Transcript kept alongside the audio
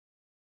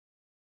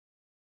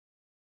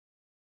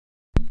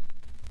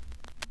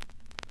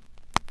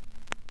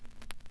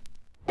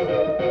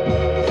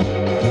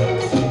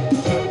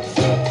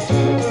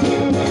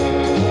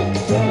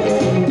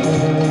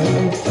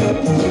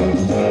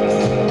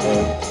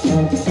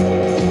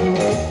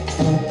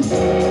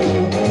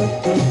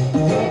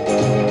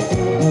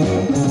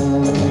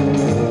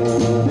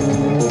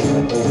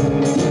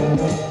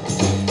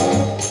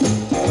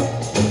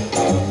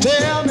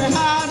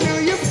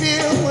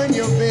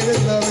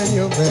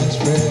best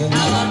friend. I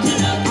want to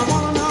know. I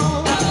wanna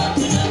know. I want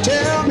to know.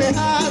 Tell me,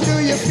 how do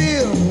you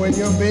feel when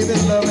your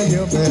baby's loving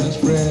your best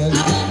friend?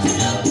 I want to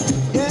know.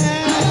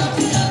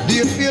 Yeah. Do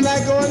you feel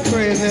like going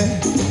crazy,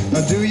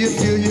 or do you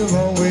feel you've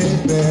always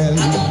been?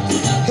 I want to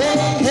know. Hey,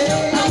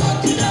 hey. I want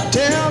to know.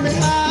 Tell me,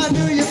 how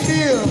do you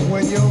feel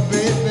when your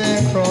baby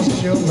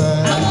crosses your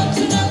mind? I want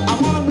to know. I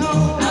wanna know.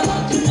 I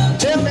want to know.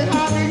 Tell me,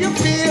 how do you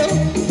feel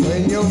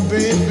when your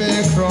baby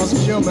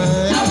crosses your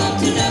mind? I want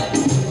to know.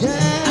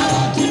 Yeah. I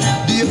want to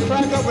know. Do you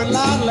crack up with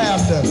loud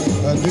laughter,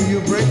 or do you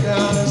break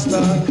down and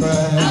start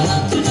crying? I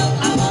want to know.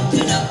 I want to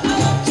know. I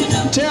want to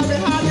know. Tell me,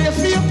 how do you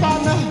feel,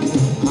 partner?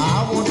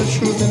 I want the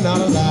truth and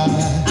not a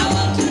lie. I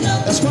want to know.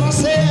 That's what I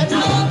said. I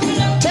want to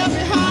know. Tell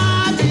me,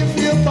 how do you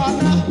feel,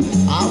 partner?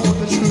 I want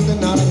the truth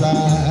and not a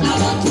lie. I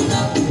want to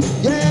know.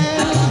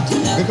 Yeah. I want to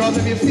know. Because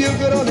if you feel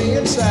good on the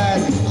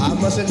inside, I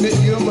must admit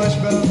you're a much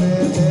better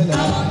man than I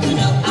I. want to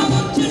know. I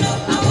want to know.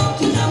 I want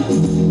to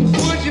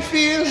know. Would you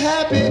feel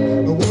happy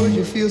or would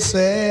you feel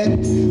sad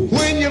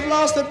when you've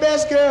lost the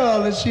best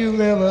girl that you've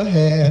ever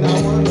had?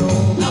 I wanna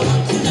know. I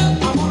want to know.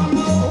 I wanna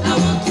know. I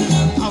want to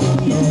know. I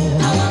wanna know.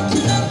 I want to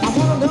know. I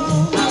wanna know.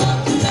 I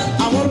want to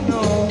know. I wanna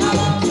know. I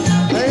want to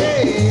know.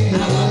 Hey,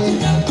 I want to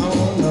know. I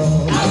wanna know.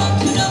 I want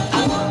to know.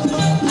 I want to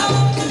know. I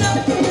want to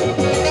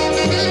know.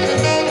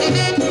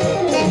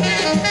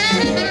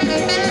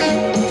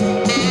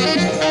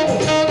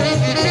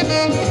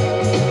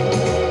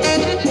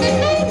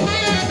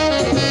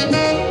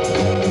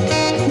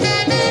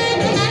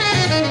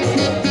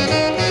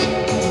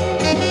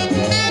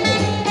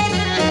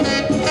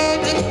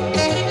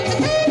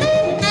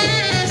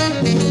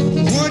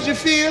 Would you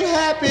feel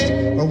happy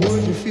or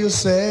would you feel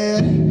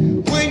sad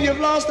when you've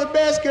lost the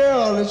best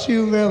girl that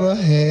you've ever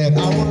had?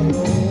 I wanna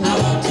know.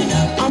 I want to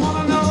know. I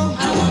wanna know.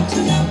 I want to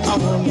know. I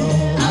wanna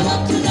know.